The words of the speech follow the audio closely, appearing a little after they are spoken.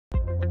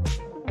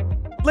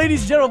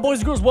Ladies and gentlemen, boys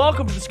and girls,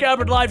 welcome to the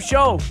Skabbard live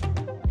show.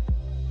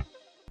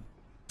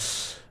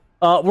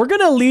 We're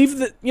gonna leave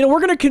the, we're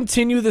gonna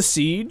continue the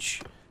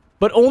siege,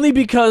 but only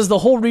because the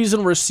whole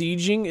reason we're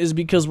sieging is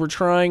because we're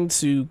trying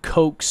to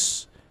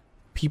coax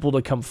people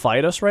to come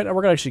fight us right now.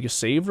 We're gonna actually just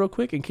save real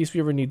quick in case we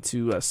ever need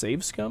to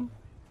save scum.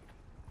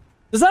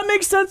 Does that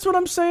make sense what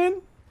I'm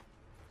saying?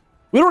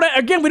 We don't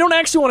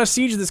actually want to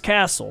siege this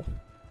castle.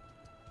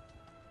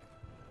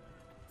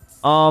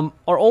 Our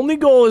only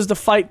goal is to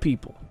fight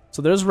people.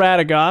 So there's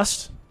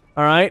Radagast.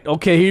 Alright,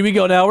 okay, here we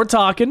go. Now we're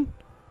talking.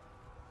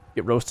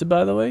 Get roasted,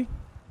 by the way.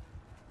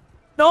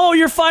 No,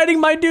 you're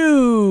fighting my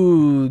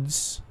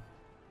dudes.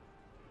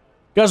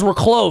 Guys, we're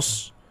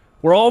close.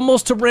 We're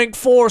almost to rank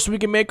 4 so we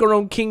can make our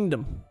own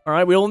kingdom.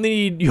 Alright, we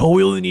only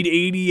need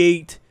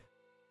 88.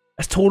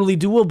 That's totally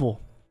doable.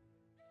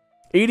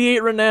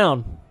 88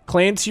 renown.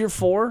 Clan tier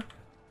 4. Okay,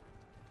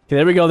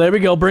 there we go, there we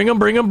go. Bring him,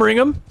 bring him, bring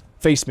him.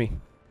 Face me.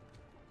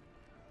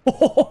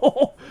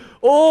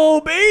 Oh,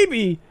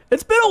 baby!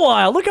 It's been a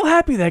while. Look how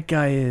happy that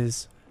guy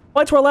is.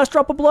 Fight to our last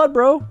drop of blood,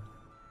 bro.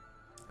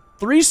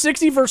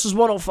 360 versus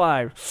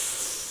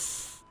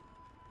 105.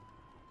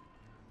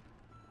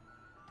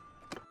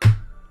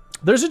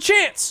 There's a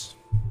chance.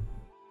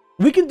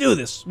 We can do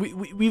this.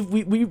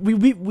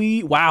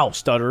 Wow,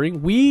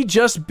 stuttering. We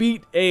just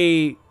beat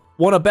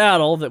won a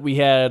battle that we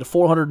had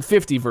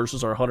 450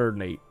 versus our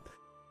 108.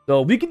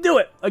 So we can do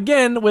it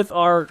again with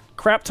our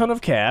crap ton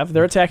of cav.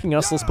 They're attacking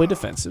us. Let's play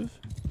defensive.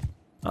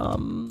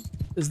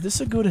 Is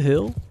this a good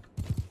hill?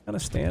 Kind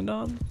of stand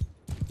on?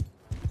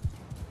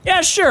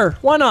 Yeah, sure.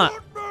 Why not?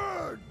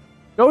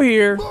 Go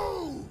here.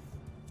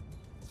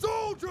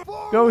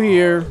 Go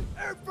here.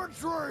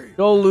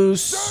 Go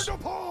loose.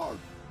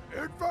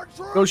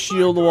 Go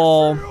shield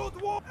wall.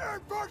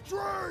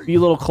 Be a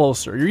little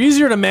closer. You're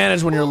easier to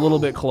manage when you're a little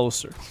bit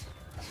closer.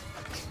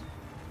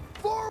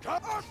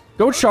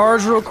 Go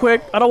charge real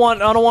quick. I don't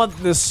want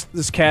this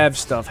cav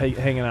stuff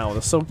hanging out with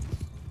us. So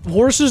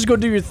horses, go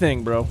do your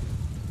thing, bro.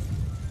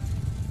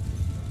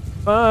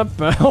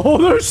 Oh,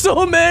 there's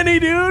so many,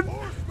 dude.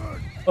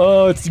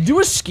 Let's do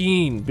a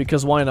skein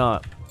because why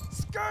not?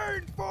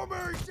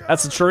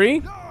 That's a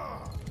tree.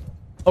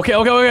 Okay.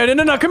 No.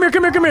 Come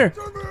here.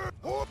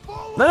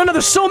 No.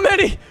 There's so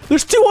many.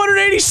 There's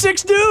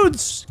 286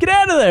 dudes. Get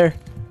out of there.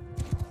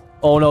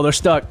 Oh no, they're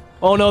stuck.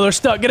 Oh no, they're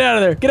stuck. Get out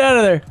of there. Get out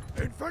of there.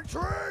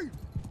 Infantry.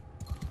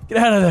 Get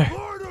out of there.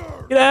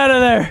 Get out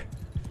of there.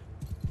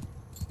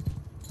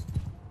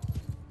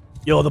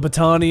 Yo, the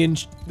Battanian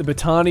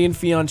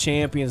Fion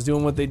champions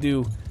doing what they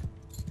do.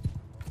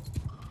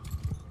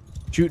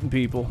 Shooting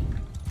people.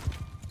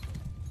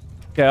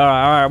 Okay,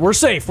 alright, we're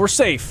safe,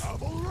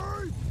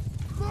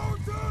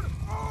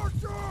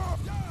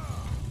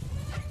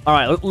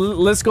 Alright,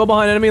 let's go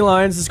behind enemy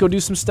lines, let's go do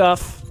some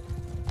stuff.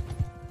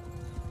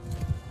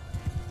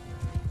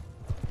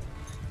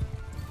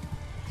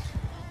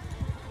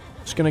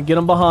 Just gonna get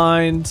them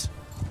behind.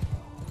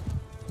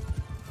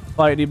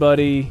 Fighty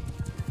buddy.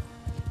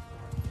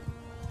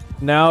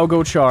 Now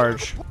go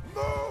charge.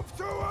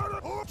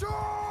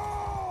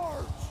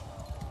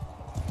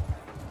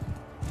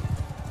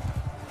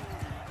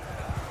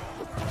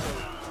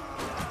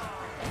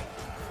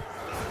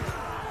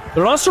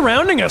 They're all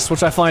surrounding us,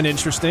 which I find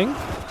interesting.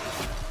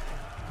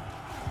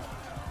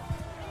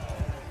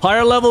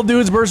 Higher level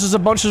dudes versus a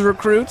bunch of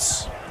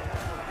recruits.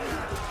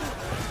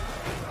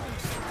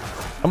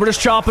 And we're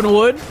just chopping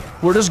wood.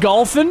 We're just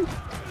golfing.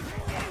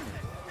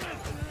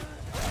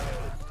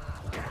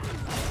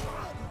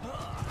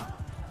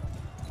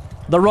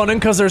 They're running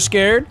because they're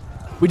scared.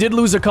 We did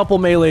lose a couple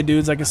melee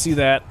dudes, I can see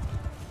that.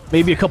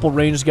 Maybe a couple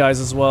ranged guys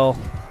as well.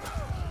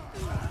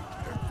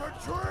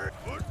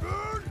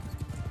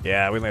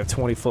 Yeah, we only have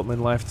 20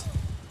 footmen left.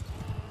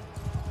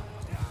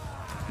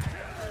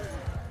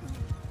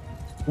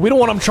 We don't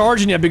want them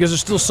charging yet because there's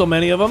still so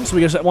many of them, so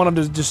we just want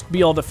them to just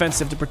be all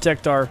defensive to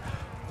protect our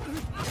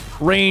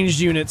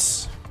ranged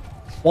units.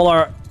 While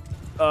our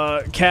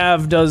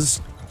cav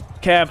does...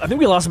 I think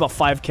we lost about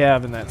 5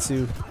 cav in that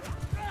too.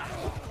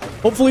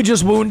 Hopefully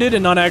just wounded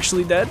and not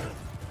actually dead.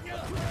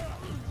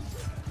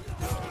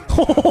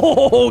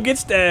 Oh, get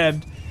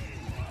stabbed.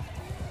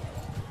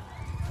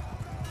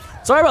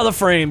 Sorry about the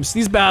frames.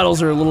 These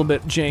battles are a little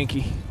bit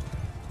janky.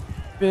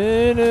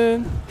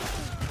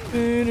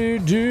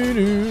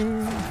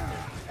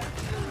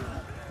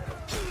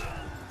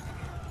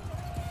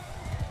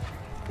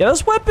 Yeah,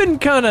 this weapon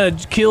kind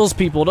of kills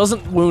people. It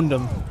doesn't wound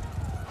them.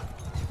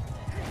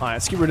 Alright,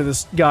 let's get rid of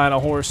this guy on a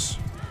horse.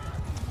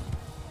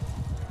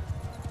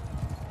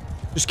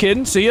 Just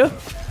kidding, see ya.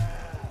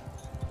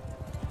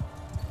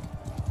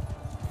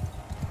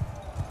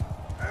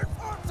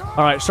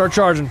 Alright, start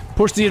charging.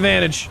 Push the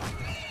advantage.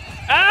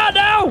 Ah,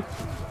 no!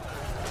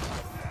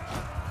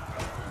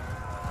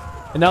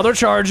 And now they're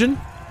charging.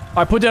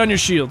 Alright, put down your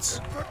shields.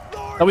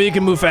 That way you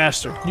can move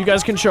faster. You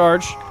guys can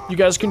charge. You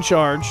guys can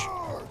charge.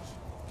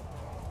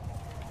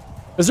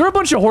 Is there a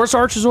bunch of horse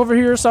archers over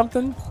here or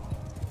something?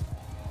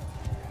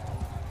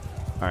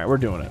 Alright, we're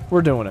doing it.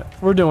 We're doing it.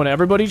 We're doing it.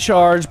 Everybody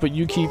charge, but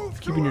you keep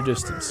keeping your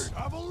distance.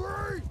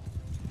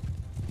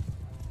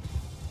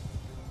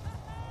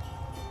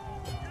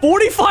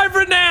 45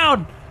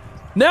 renown!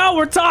 Now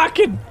we're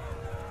talking!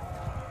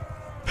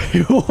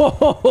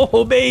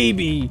 Whoa,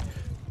 baby!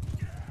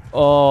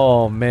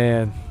 Oh,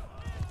 man.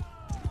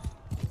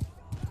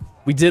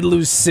 We did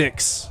lose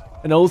 6.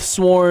 An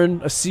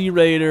Oathsworn, a Sea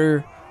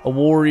Raider, a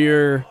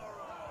Warrior.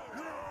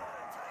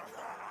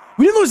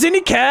 We didn't lose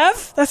any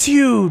Cav? That's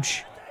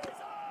huge.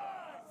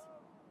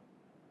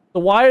 So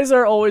why is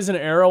there always an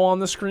arrow on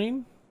the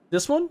screen?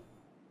 This one?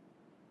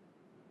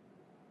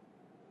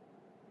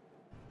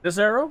 This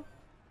arrow?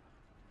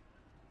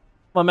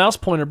 My mouse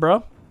pointer,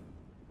 bro.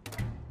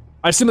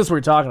 I assume that's what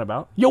you're talking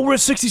about. Yo, we're at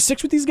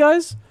 66 with these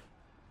guys?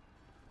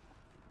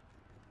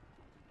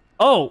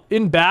 Oh,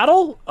 in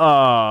battle?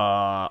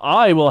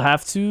 I will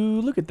have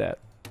to look at that.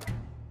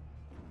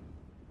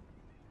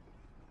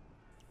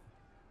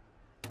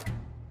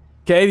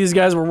 Okay, these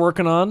guys were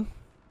working on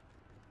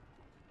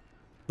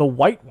the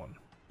white one.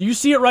 Do you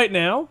see it right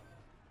now?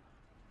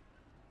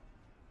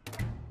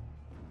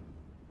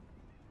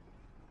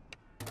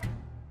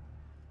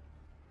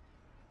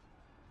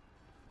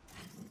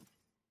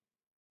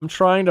 I'm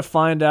trying to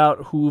find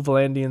out who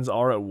Valandians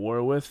are at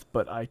war with,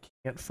 but I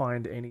can't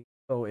find any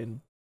info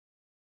in.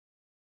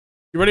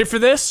 You ready for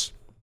this?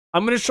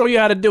 I'm gonna show you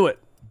how to do it.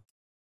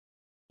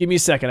 Give me a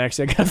second,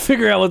 actually. I gotta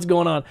figure out what's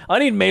going on. I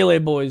need melee,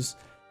 boys.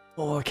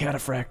 Oh,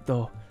 Cataphract,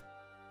 though.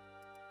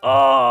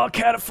 Oh,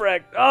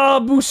 Cataphract.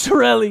 Oh,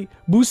 Busarelli.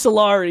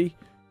 Busalari.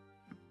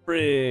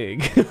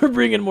 Frig. We're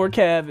bringing more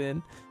Cav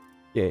in.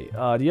 Okay,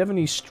 do you have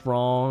any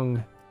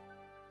strong...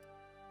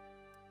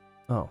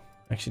 Oh,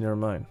 actually, never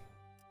mind.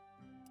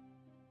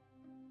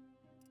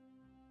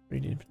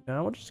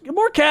 Now we'll just get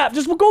more Cav.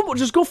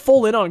 Just go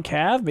full in on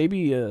Cav.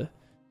 Maybe we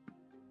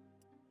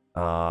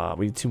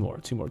need two more.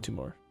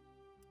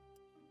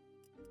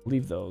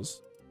 Leave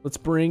those. Let's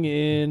bring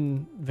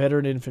in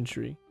veteran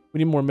infantry. We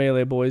need more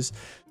melee, boys.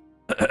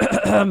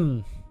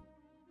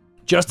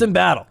 Just in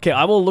battle. Okay,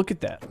 I will look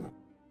at that.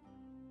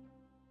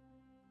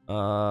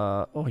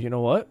 Oh, you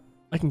know what?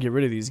 I can get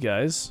rid of these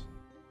guys.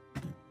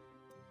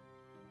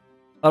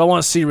 I don't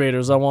want Sea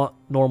Raiders. I want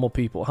normal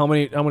people. How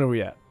many are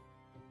we at?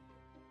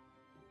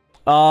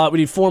 We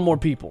need 4 more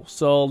people.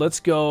 So let's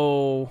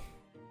go.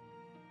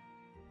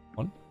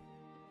 1,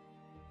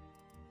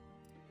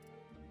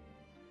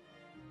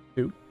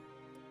 2.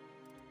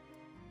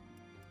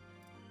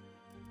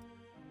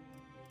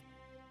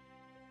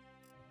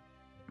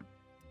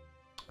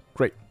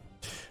 Great.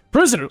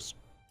 Prisoners.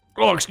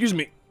 Oh, excuse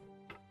me.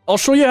 I'll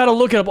show you how to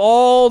look up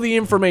all the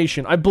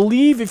information. I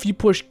believe if you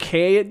push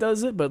K, it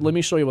does it, but let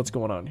me show you what's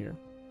going on here.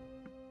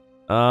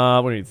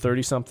 We need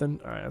 30 something.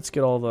 All right, let's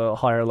get all the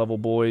higher level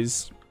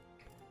boys.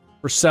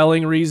 For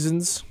selling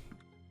reasons.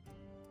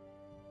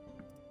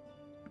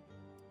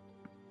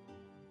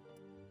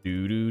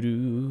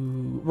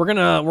 We're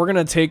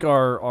gonna take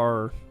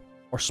our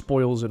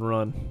spoils and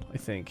run, I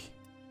think.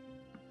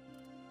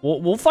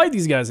 We'll fight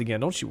these guys again,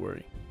 don't you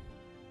worry.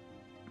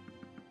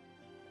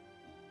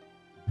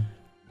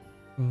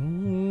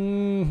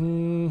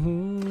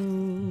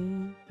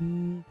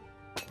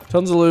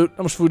 Tons of loot.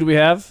 How much food do we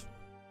have?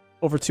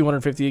 Over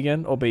 250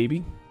 again. Oh,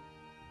 baby.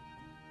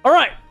 All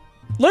right.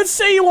 Let's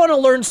say you want to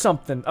learn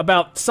something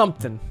about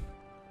something.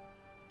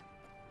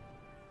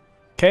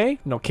 K?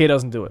 No, K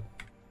doesn't do it.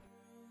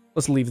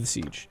 Let's leave the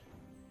siege.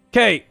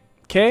 K.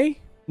 K?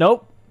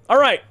 Nope. All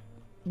right.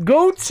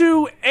 Go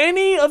to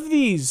any of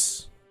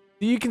these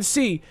that you can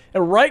see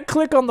and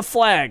right-click on the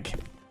flag.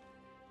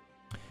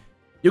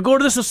 You'll go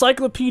to this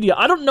encyclopedia.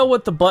 I don't know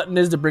what the button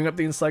is to bring up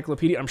the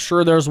encyclopedia. I'm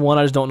sure there's one.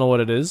 I just don't know what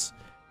it is.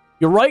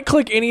 You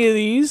right-click any of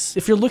these.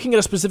 If you're looking at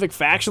a specific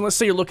faction, let's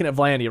say you're looking at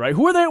Valandia, right?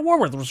 Who are they at war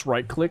with? Just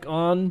right-click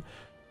on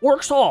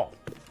Orcs Hall.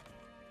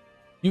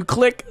 You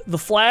click the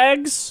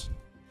flags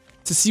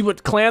to see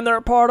what clan they're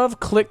a part of.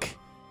 Click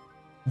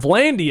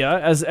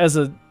Valandia as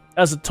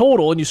a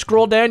total, and you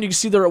scroll down. You can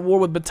see they're at war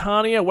with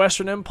Britannia,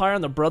 Western Empire,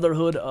 and the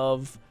Brotherhood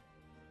of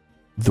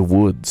the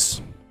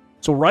Woods.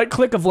 So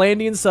right-click a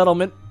Valandian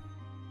settlement.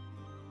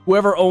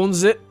 Whoever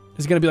owns it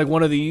is going to be like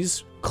one of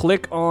these.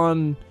 Click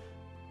on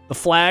the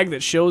flag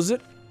that shows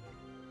it.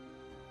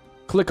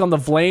 Click on the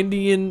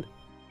Valandian.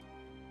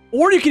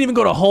 Or you can even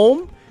go to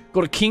home.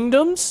 Go to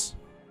kingdoms.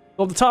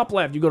 Go to the top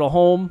left. You go to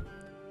home.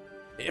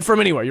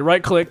 From anywhere. You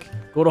right click.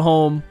 Go to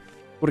home.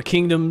 Go to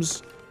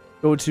kingdoms.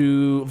 Go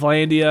to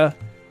Valandia.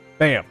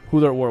 Bam.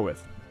 Who they're at war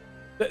with.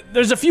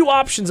 There's a few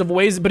options of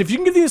ways. But if you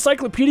can get the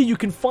encyclopedia, you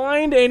can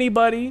find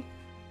anybody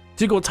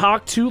to go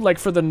talk to. Like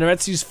for the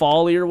Neretzi's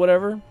Folly or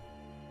whatever.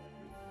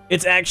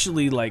 It's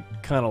actually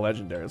like kind of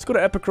legendary. Let's go to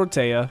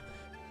Epicrotea.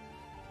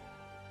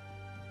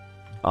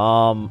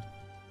 How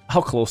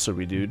close are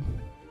we, dude?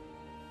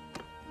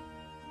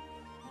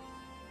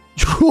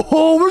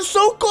 Oh, we're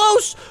so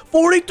close!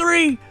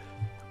 43!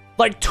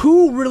 Like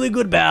 2 really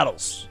good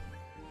battles.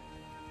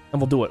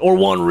 And we'll do it. Or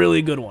 1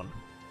 really good one.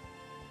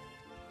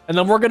 And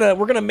then we're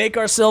gonna make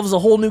ourselves a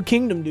whole new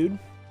kingdom, dude.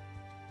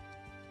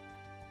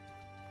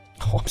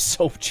 Oh, I'm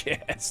so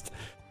jazzed.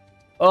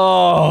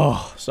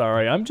 Oh,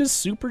 sorry. I'm just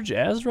super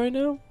jazzed right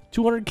now.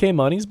 200k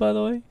monies, by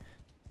the way.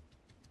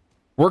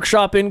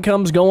 Workshop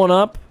income's going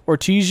up.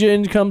 Ortesia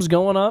income's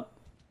going up.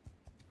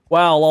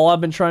 Wow, lol,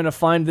 I've been trying to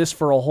find this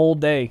for a whole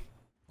day.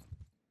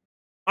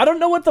 I don't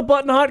know what the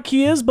button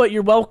hotkey is, but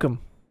you're welcome.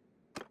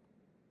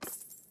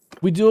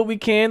 We do what we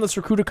can. Let's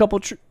recruit a couple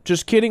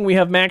just kidding, we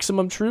have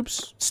maximum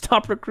troops.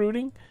 Stop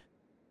recruiting.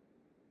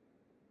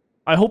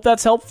 I hope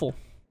that's helpful.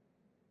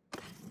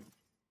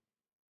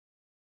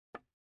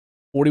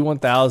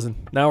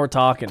 41,000. Now we're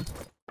talking.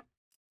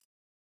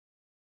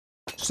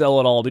 Sell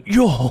it all, dude.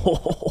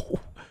 Yo!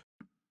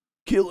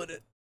 Killing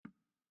it.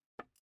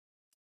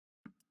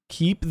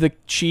 Keep the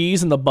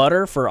cheese and the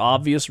butter for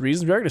obvious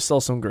reasons. We're going to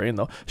sell some grain,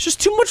 though. It's just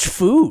too much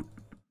food.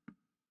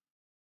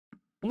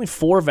 Only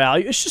 4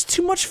 value. It's just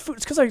too much food.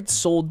 It's because I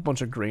sold a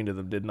bunch of grain to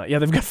them, didn't I? Yeah,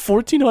 they've got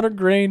 1,400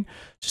 grain.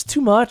 Just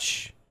too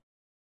much.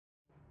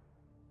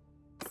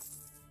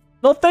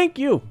 No, thank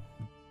you.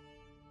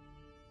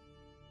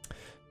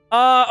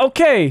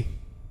 Okay.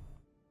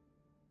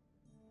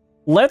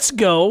 Let's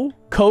go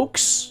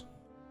coax.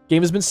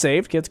 Game has been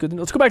saved. Okay, that's good.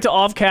 Let's go back to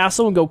Ov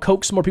Castle and go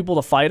coax some more people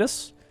to fight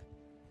us.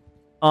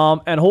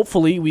 And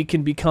hopefully we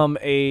can become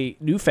a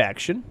new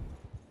faction.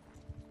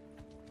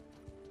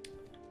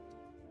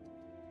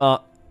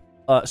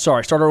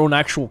 Sorry, start our own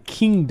actual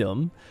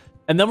kingdom.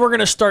 And then we're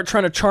gonna start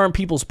trying to charm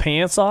people's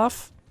pants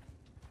off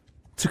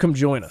to come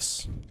join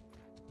us.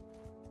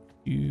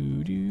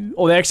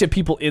 Oh, they actually have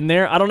people in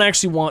there. I don't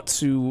actually want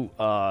to,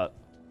 I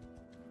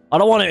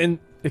don't want to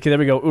okay, there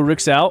we go.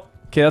 Urik's out.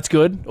 Okay, that's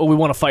good. Oh, we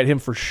want to fight him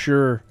for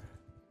sure.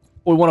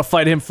 Oh, we want to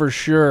fight him for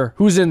sure.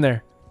 Who's in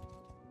there?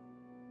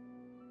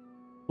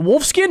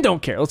 Wolfskin?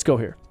 Don't care. Let's go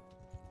here.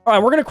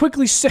 Alright, we're gonna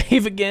quickly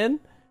save again.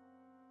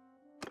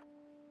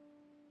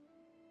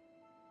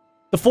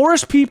 The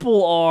forest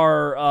people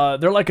are,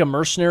 they're like a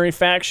mercenary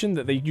faction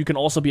that you can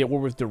also be at war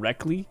with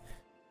directly.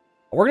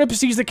 We're gonna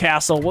besiege the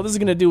castle. What this is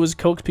gonna do is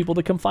coax people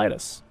to come fight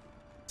us.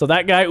 So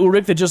that guy,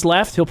 Urik, that just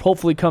left, he'll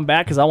hopefully come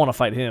back because I want to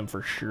fight him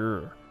for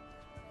sure.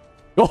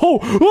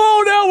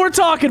 Oh, now we're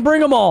talking.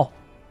 Bring them all.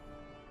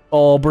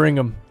 Oh, bring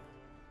them.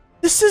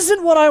 This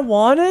isn't what I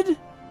wanted.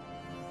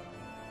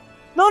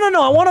 No,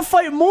 I want to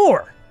fight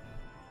more.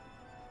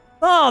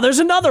 Oh, there's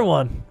another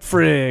one.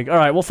 Frig. All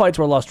right, we'll fight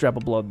to our last drop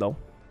of blood, though.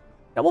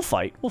 Yeah, we'll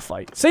fight. We'll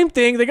fight. Same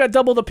thing. They got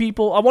double the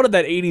people. I wanted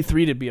that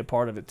 83 to be a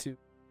part of it, too.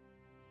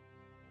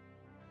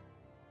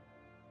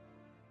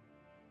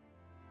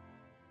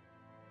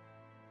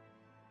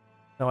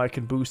 Now I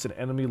can boost an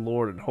enemy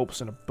lord in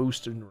hopes and a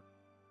boost in...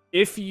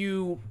 If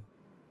you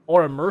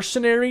are a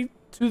mercenary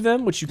to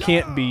them, which you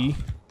can't be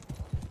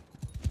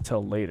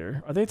until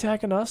later. Are they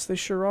attacking us? They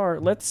sure are.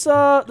 Let's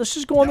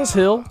just go on this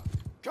hill.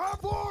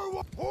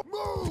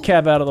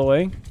 Cab out of the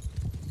way.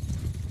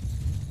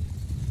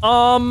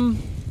 Kind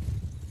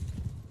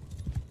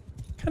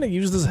of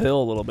use this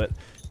hill a little bit.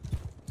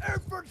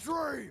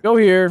 Go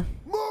here.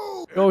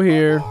 Go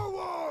here.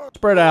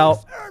 Spread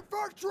out.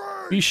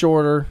 Be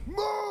shorter.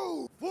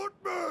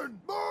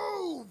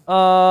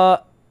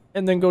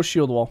 And then go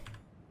shield wall.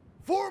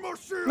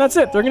 And that's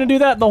it. They're gonna do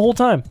that the whole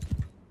time.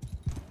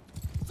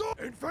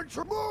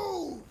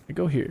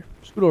 Go here.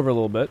 Scoot over a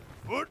little bit.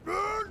 Look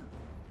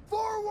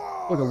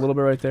a little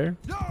bit right there.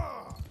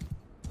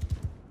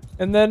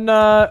 And then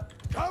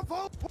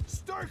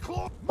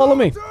follow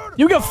me.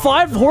 You got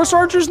 5 horse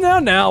archers now?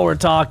 Now we're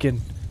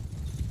talking.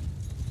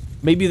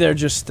 Maybe they're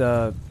just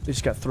they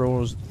just got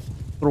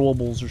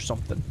throwables or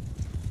something.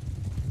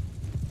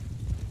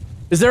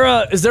 Is there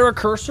a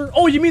cursor?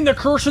 Oh, you mean the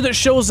cursor that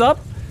shows up?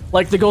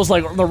 Like that goes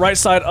like on the right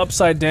side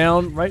upside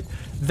down, right?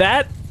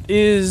 That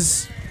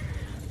is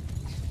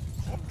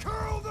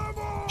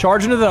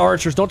charge into the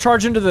archers. Don't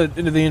charge into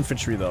the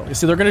infantry though. You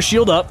see, they're gonna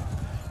shield up.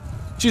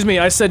 Excuse me,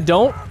 I said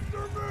don't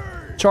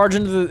charge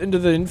into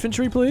the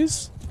infantry,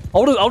 please.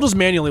 I'll just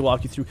manually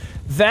walk you through.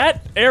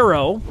 That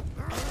arrow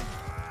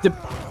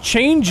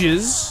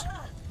changes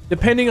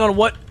depending on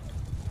what.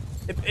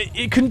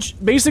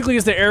 It basically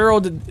is the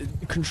arrow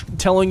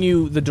telling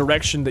you the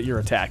direction that you're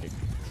attacking.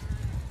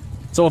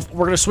 So if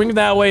we're gonna swing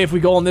that way, if we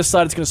go on this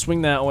side, it's gonna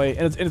swing that way,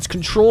 and it's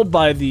controlled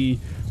by the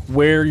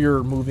where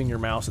you're moving your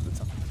mouse at the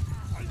time.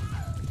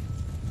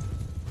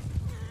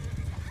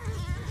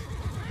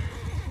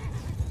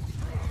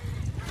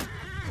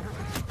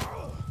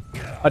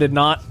 I did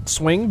not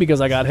swing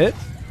because I got hit.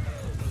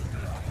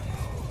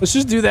 Let's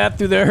just do that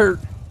through their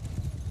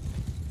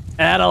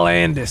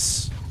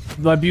Atalandis,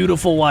 my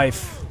beautiful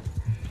wife.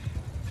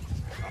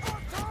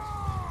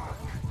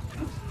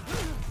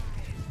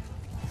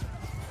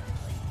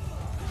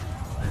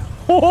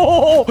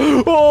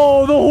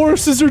 Oh, the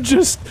horses are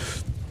just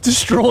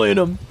destroying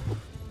them.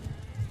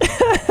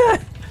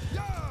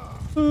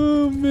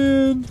 Oh,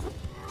 man.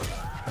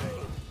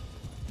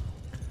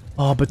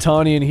 Oh,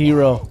 Battanian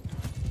hero.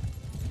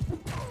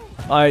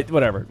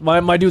 Whatever.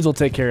 My dudes will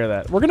take care of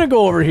that. We're gonna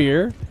go over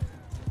here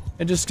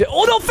and just get...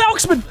 Oh, no,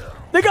 Falksman!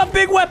 They got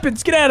big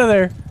weapons! Get out of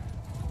there!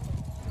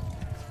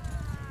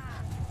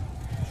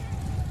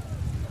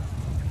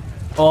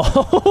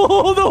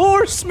 Oh, the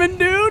horsemen,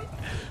 dude!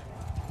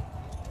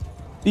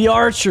 The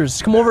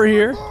archers, come over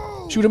here.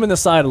 Shoot him in the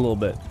side a little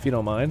bit, if you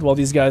don't mind, while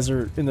these guys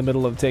are in the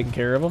middle of taking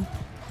care of him.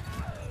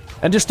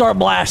 And just start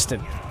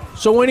blasting.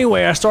 So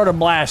anyway, I started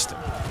blasting.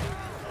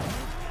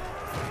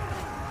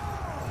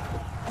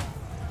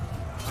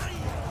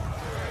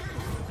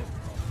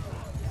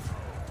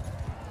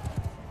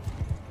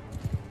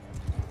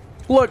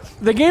 Look,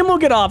 the game will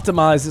get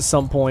optimized at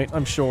some point,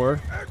 I'm sure.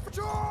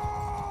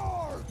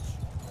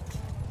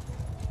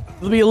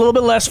 There'll be a little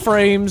bit less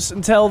frames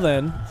until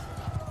then.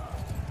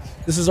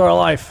 This is our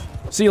life.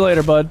 See you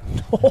later, bud.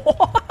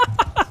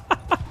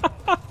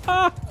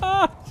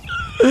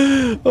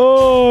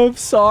 Oh, I'm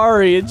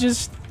sorry. It's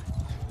just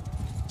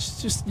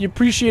you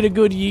appreciate a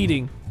good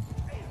yeeting.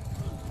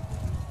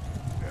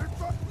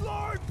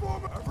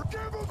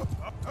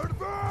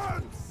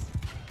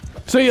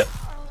 See ya.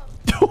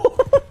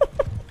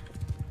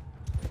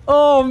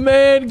 Oh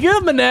man, get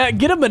a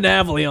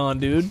Manavlion,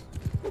 dude.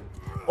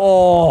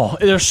 Oh,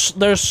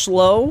 they're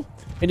slow,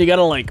 and you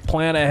gotta like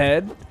plan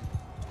ahead.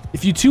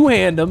 If you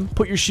two-hand them,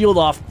 put your shield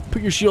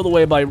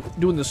away by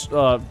doing this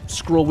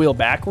scroll wheel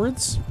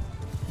backwards.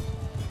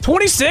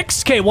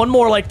 26? Okay, one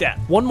more like that.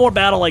 One more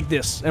battle like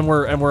this, and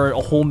we're a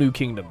whole new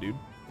kingdom, dude.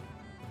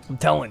 I'm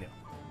telling you.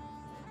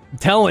 I'm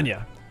telling you.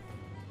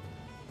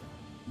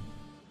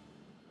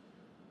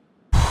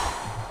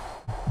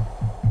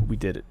 We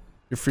did it.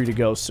 You're free to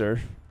go,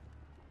 sir.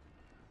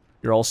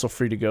 You're also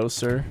free to go,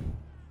 sir.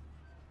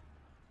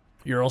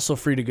 You're also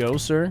free to go,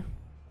 sir.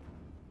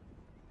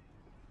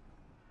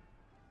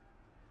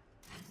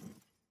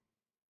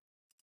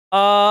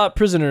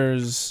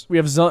 Prisoners. We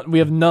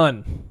have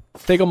none.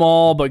 Take them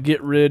all, but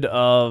get rid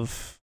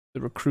of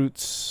the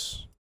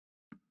recruits,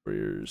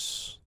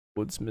 warriors,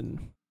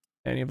 woodsmen,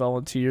 any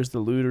volunteers, the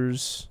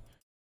looters.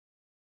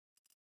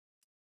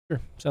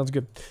 Sure, sounds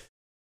good.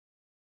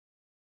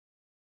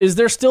 Is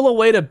there still a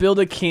way to build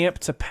a camp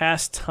to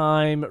pass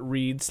time,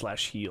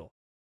 read/heal?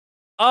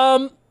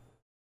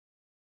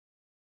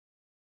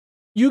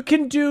 You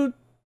can do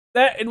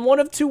that in one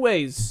of two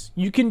ways.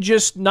 You can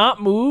just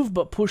not move,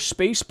 but push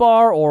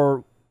spacebar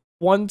or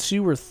 1,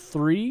 2, or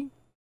 3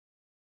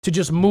 to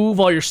just move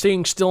while you're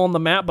staying still on the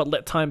map, but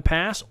let time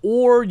pass.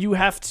 Or you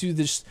have to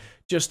just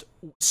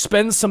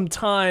spend some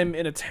time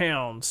in a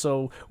town.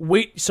 So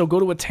go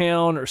to a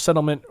town or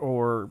settlement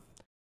or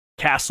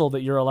castle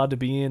that you're allowed to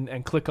be in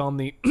and click on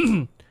the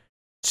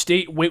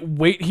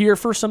wait here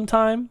for some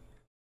time,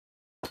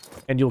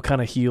 and you'll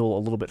kind of heal a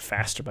little bit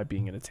faster by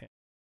being in a town.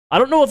 I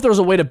don't know if there's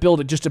a way to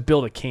build it just to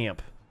build a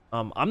camp.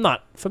 I'm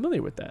not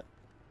familiar with that.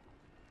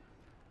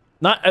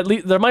 Not at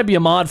least there might be a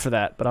mod for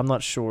that, but I'm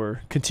not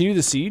sure. Continue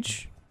the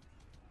siege.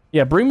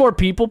 Yeah, bring more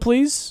people,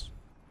 please.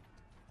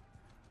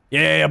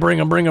 Yeah, bring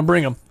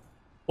them.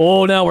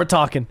 Oh, now we're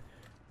talking.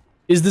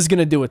 Is this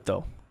gonna do it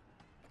though?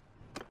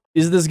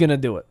 Is this gonna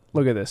do it?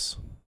 Look at this.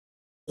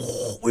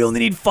 Oh, we only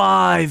need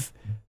 5.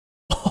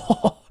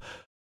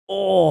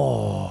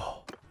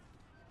 Oh,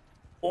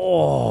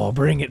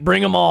 bring it.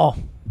 Bring them all.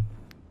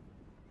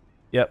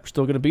 Yep, we're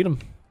still gonna beat them.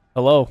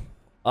 Hello.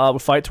 We'll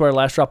fight to our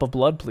last drop of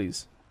blood,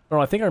 please.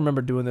 No, I think I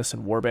remember doing this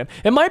in Warband.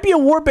 It might be a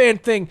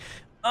Warband thing.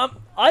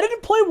 I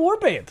didn't play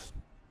Warband.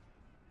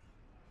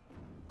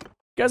 You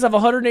guys have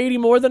 180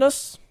 more than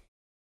us.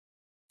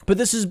 But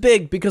this is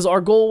big because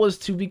our goal was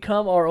to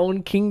become our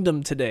own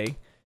kingdom today.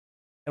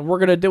 And we're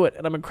gonna do it,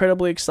 and I'm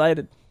incredibly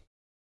excited.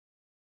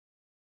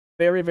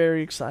 Very,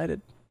 very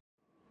excited.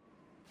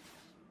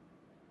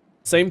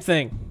 Same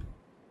thing.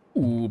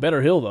 Ooh,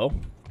 better hill though.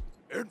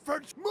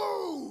 Infantry,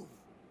 move!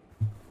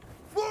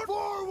 Foot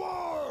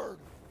forward!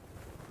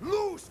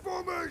 Loose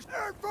formation,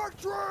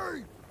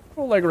 infantry!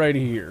 Oh, like right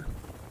here.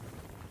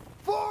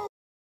 Forward!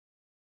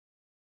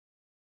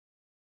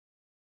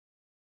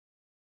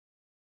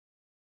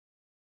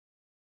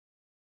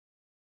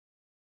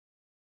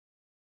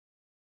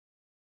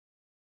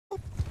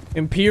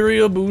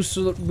 Imperial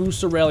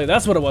Bucerelli.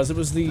 That's what it was. It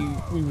was we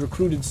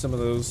recruited some of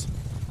those.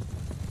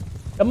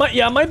 It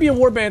might be a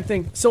Warband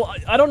thing. So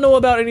I don't know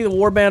about any of the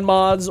Warband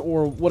mods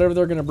or whatever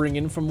they're gonna bring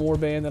in from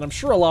Warband, and I'm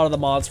sure a lot of the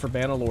mods for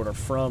Bannerlord are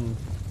from,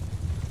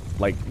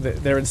 like,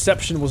 their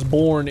inception was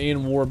born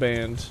in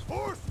Warband.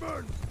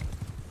 Horsemen!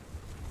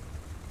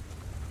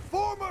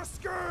 Form a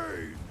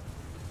scale!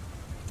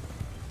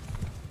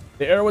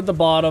 The arrow at the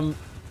bottom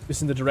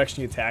is in the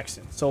direction he attacks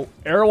in. So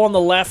arrow on the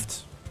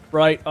left,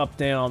 right, up,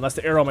 down. That's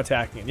the arrow I'm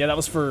attacking in. Yeah, that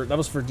was for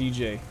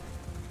DJ.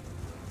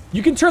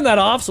 You can turn that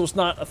off so it's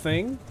not a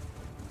thing.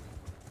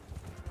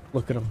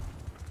 Look at him.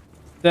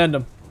 Send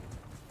him.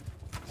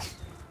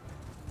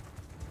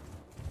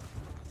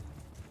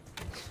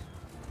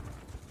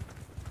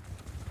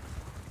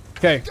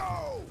 Okay.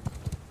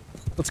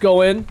 Let's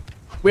go in.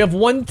 We have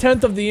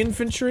 1/10 of the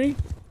infantry.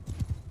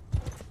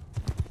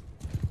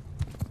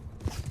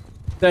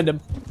 Send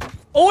him.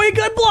 Oh, he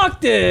good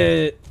blocked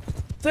it.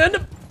 Send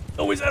him.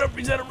 Oh, he's at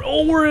him.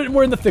 Oh,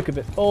 we're in the thick of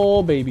it.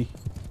 Oh, baby.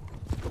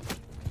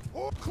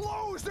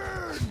 Close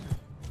in.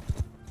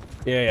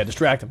 Yeah,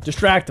 distract him.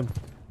 Distract him.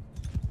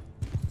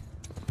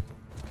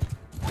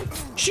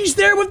 She's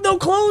there with no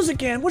clothes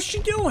again. What's she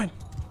doing?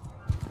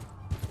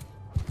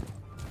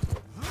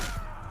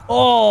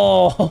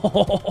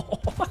 Oh.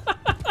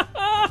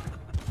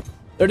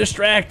 They're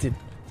distracted.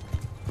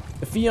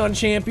 The Fion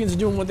champions are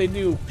doing what they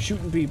do,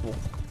 shooting people.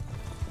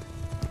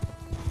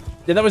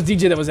 Yeah, that was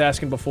DJ that was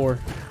asking before.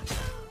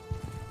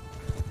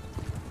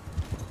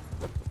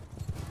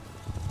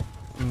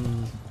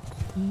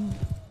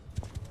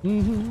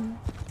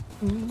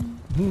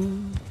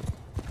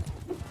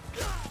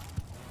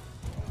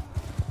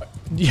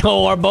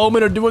 Yo, our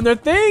bowmen are doing their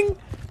thing.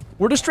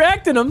 We're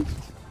distracting them.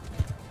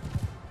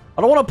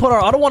 I don't want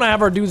to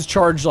have our dudes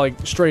charge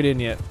like straight in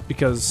yet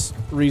because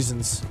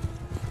reasons.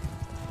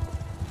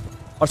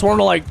 I just want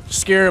to like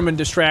scare them and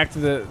distract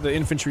the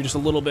infantry just a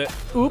little bit.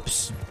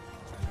 Oops.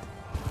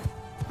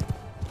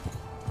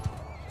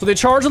 So they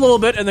charge a little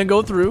bit and then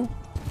go through.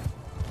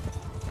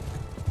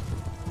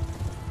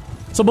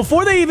 So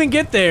before they even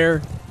get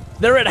there,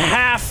 they're at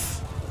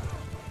half.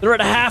 They're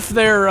at half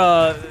their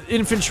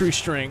infantry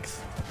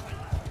strength.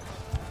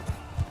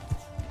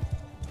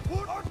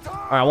 All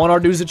right, I want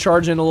our dudes to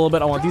charge in a little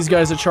bit. I want these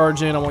guys to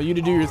charge in. I want you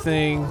to do your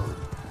thing.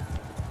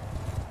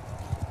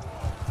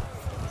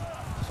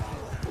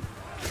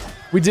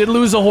 We did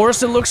lose a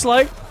horse, it looks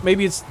like.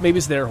 Maybe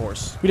it's their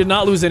horse. We did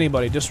not lose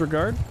anybody.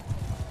 Disregard.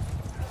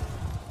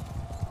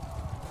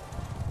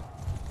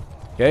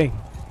 Okay,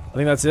 I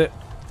think that's it.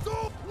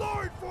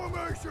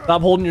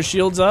 Stop holding your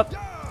shields up.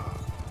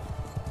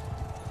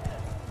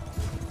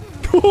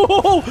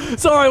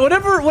 Sorry,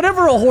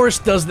 whenever a horse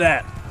does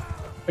that,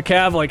 a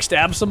cav like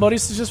stabs somebody, it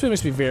just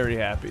makes me very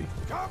happy.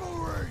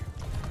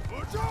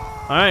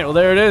 Alright, well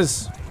there it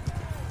is.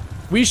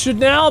 We should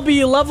now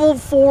be level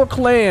 4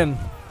 clan.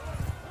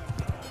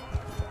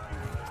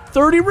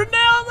 30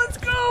 renown, let's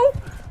go!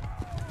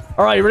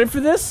 Alright, you ready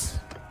for this?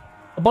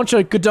 A bunch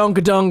of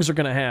gadungs are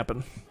gonna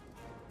happen.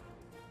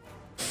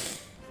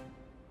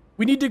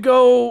 We need to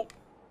go,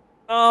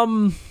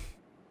 do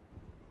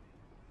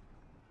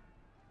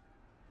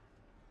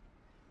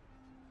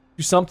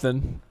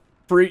something.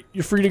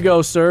 You're free to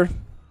go, sir.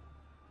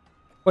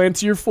 Plan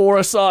tier 4,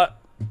 I saw it.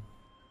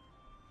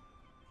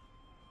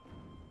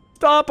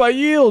 Stop, I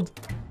yield.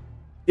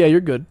 Yeah, you're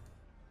good.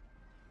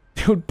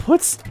 Dude,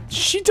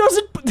 she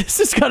doesn't, this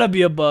is gotta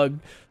be a bug.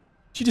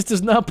 She just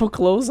does not put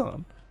clothes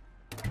on.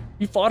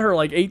 You fought her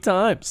like 8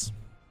 times.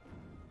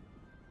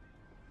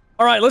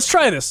 All right, let's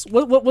try this.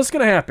 What's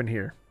gonna happen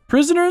here?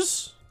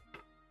 Prisoners,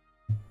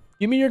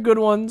 give me your good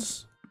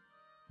ones.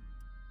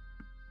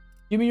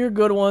 Give me your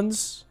good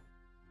ones.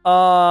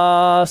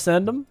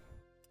 Send them.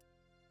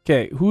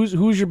 Okay,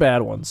 who's your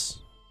bad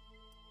ones?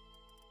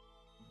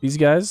 These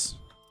guys?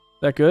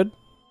 That good?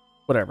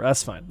 Whatever,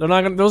 that's fine. They're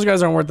not gonna. Those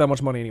guys aren't worth that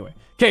much money anyway.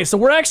 Okay, so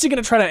we're actually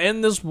gonna try to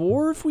end this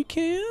war if we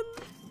can.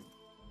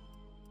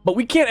 But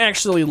we can't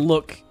actually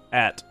look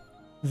at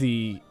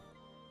the,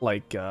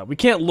 like, we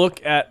can't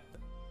look at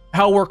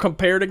how we're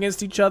compared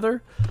against each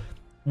other,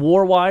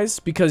 war-wise,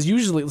 because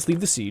usually, let's leave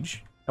the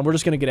siege, and we're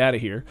just gonna get out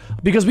of here.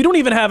 Because we don't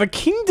even have a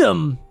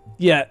kingdom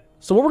yet.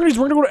 So what we're gonna do is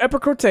we're gonna go to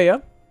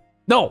Epicortea.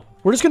 No,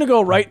 we're just gonna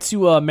go right to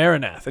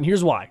Maranath, and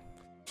here's why.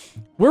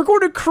 We're going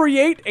to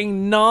create a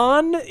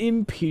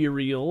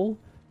non-imperial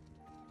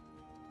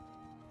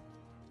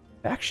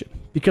faction.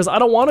 Because I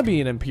don't want to be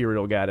an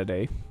imperial guy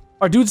today.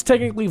 Our dude's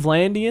technically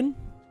Vlandian.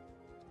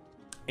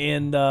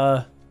 And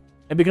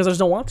because I just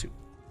don't want to.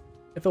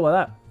 I feel like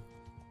that.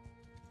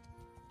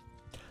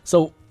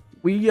 So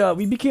we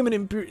became an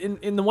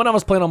in the one I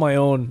was playing on my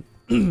own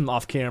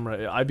off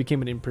camera, I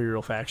became an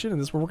imperial faction, and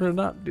this one we're gonna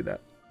not do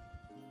that.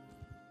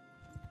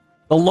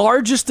 The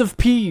largest of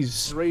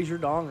peas. Raise your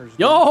dongers.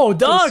 Yo,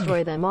 Doug!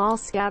 Destroy them all,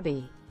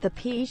 Scabby. The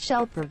peas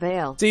shall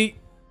prevail. See,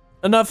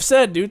 enough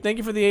said, dude. Thank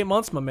you for the 8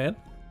 months, my man.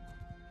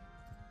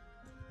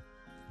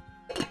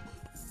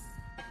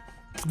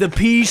 The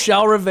peas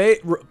shall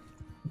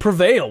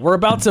prevail. We're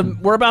about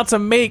to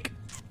make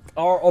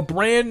a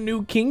brand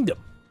new kingdom.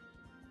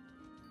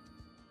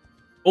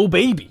 Oh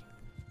baby,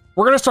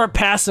 we're gonna start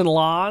passing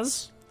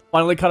laws.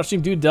 Finally caught a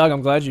stream, dude. Doug,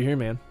 I'm glad you're here,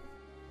 man.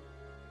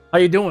 How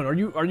you doing? Are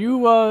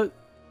you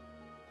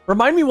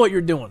remind me what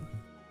you're doing.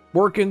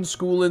 Working,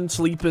 schooling,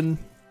 sleeping.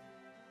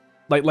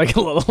 Like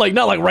not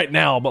like right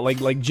now, but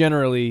like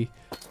generally.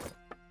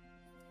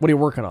 What are you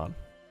working on?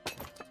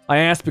 I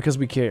asked because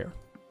we care.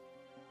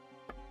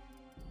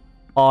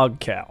 Og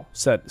cow.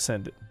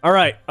 Send it. All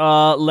right.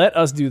 Let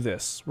us do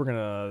this. We're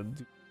gonna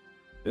do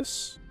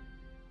this.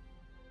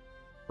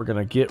 We're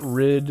gonna get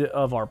rid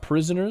of our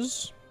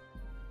prisoners.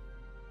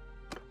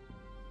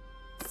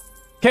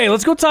 Okay,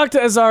 let's go talk to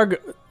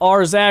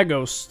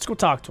Arzagos. Let's go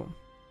talk to him.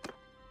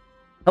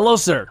 Hello,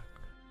 sir.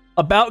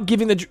 About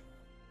giving the...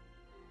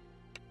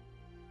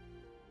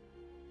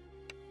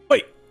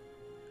 Wait.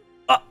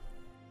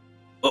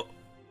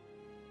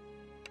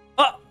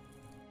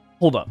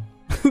 Hold up.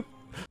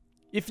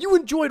 If you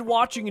enjoyed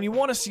watching and you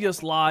want to see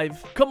us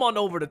live, come on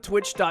over to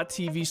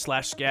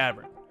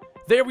twitch.tv/Skabbard.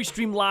 There we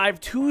stream live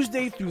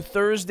Tuesday through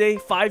Thursday,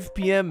 5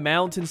 p.m.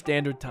 Mountain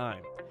Standard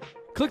Time.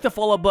 Click the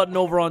follow button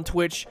over on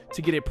Twitch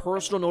to get a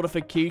personal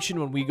notification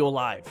when we go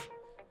live.